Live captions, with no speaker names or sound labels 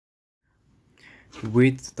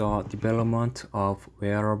With the development of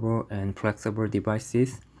wearable and flexible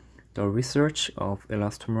devices, the research of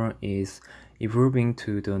elastomer is evolving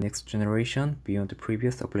to the next generation beyond the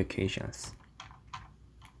previous applications.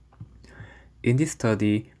 In this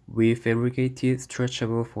study, we fabricated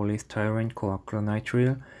stretchable polystyrene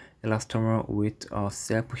acrylonitrile elastomer with a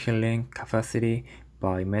self-healing capacity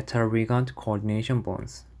by metal Ligand coordination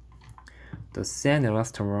bonds. The sand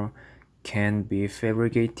elastomer can be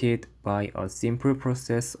fabricated by a simple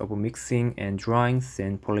process of mixing and drying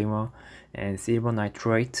sand polymer and silver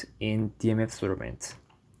nitrate in DMF solvent.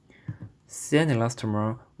 Sand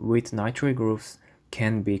elastomer with nitrate groups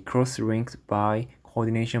can be cross-linked by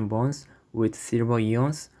coordination bonds with silver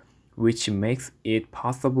ions, which makes it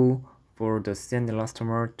possible for the sand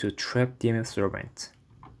elastomer to trap DMF solvent.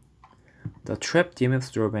 The trapped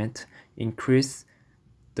DMF solvent increases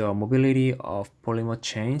the mobility of polymer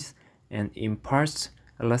chains and imparts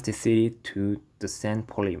elasticity to the sand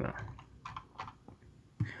polymer.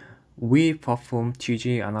 We perform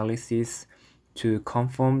TG analysis to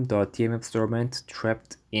confirm the DMF solvent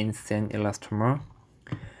trapped in sand elastomer.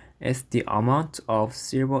 As the amount of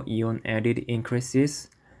silver ion added increases,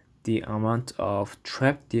 the amount of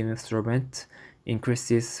trapped DMF solvent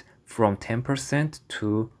increases from 10%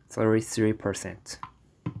 to 33%.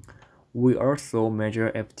 We also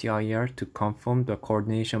measure FTIR to confirm the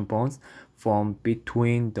coordination bonds formed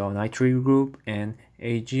between the nitrate group and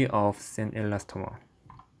AG of sand elastomer.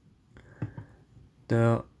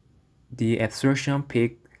 The absorption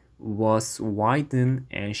peak was widened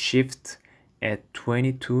and shifted at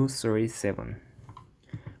 22:37,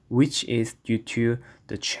 which is due to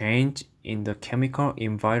the change in the chemical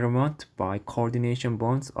environment by coordination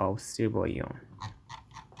bonds of silver ion.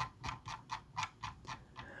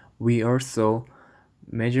 We also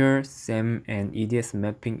measure SEM and EDS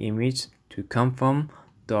mapping image to confirm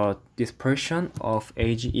the dispersion of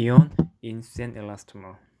AG ion in sand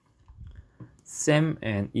elastomer. SEM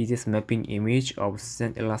and EDS mapping image of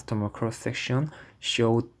sand elastomer cross-section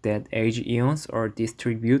showed that AG ions are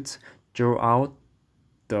distributed throughout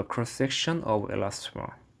the cross-section of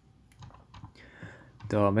elastomer.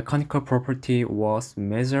 The mechanical property was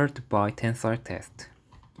measured by tensile test.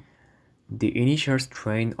 The initial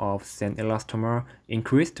strain of sand elastomer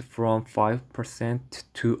increased from 5%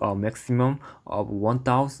 to a maximum of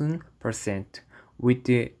 1000% with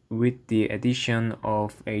the addition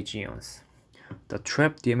of AG ions. The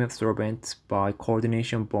trapped DMF solvent by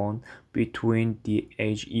coordination bond between the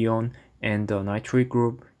AG ion and the nitrate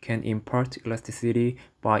group can impart elasticity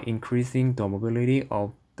by increasing the mobility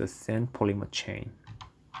of the sand polymer chain.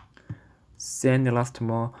 Sand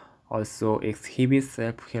elastomer also exhibits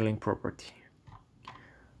self-healing property.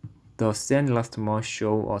 The sand elastomer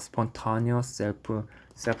show a spontaneous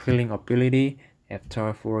self-healing ability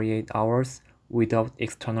after 48 hours without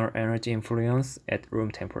external energy influence at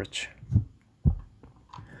room temperature.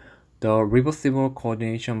 The reversible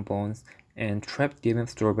coordination bonds and trapped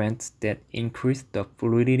DMF solvents that increase the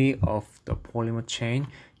fluidity of the polymer chain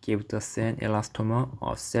give the sand elastomer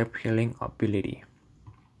a self-healing ability.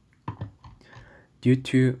 Due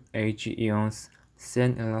to AG ions,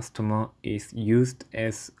 sand elastomer is used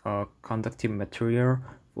as a conductive material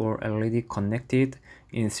for LED connected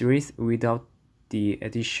in series without the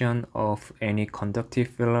addition of any conductive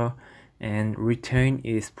filler and retain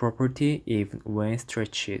its property even when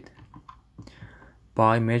stretched.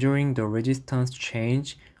 By measuring the resistance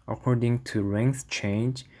change according to length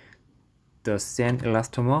change, the sand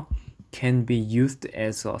elastomer can be used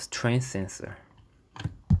as a strain sensor.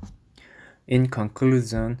 In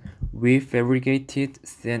conclusion, we fabricated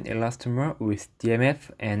sand elastomer with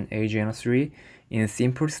DMF and AgNO3 in a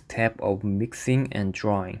simple step of mixing and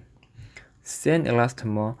drying. Sand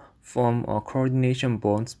elastomer form a coordination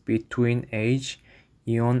bonds between AG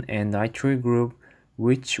ion and nitrate group,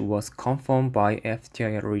 which was confirmed by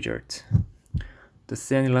FTIR result. The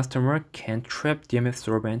sand elastomer can trap DMF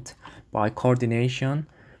solvent by coordination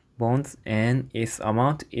bonds and its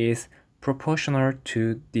amount is proportional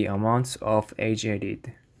to the amount of AG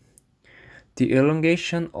added. The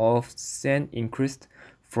elongation of sand increased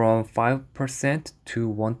from 5% to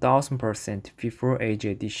 1000% before AG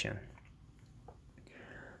addition.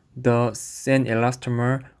 The sand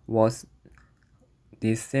elastomer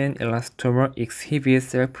exhibits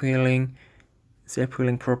self-healing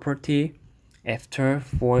property after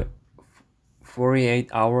 48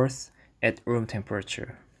 hours at room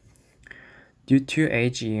temperature. Due to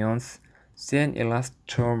AG ions, sand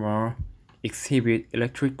elastomer exhibit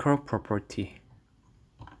electrical property.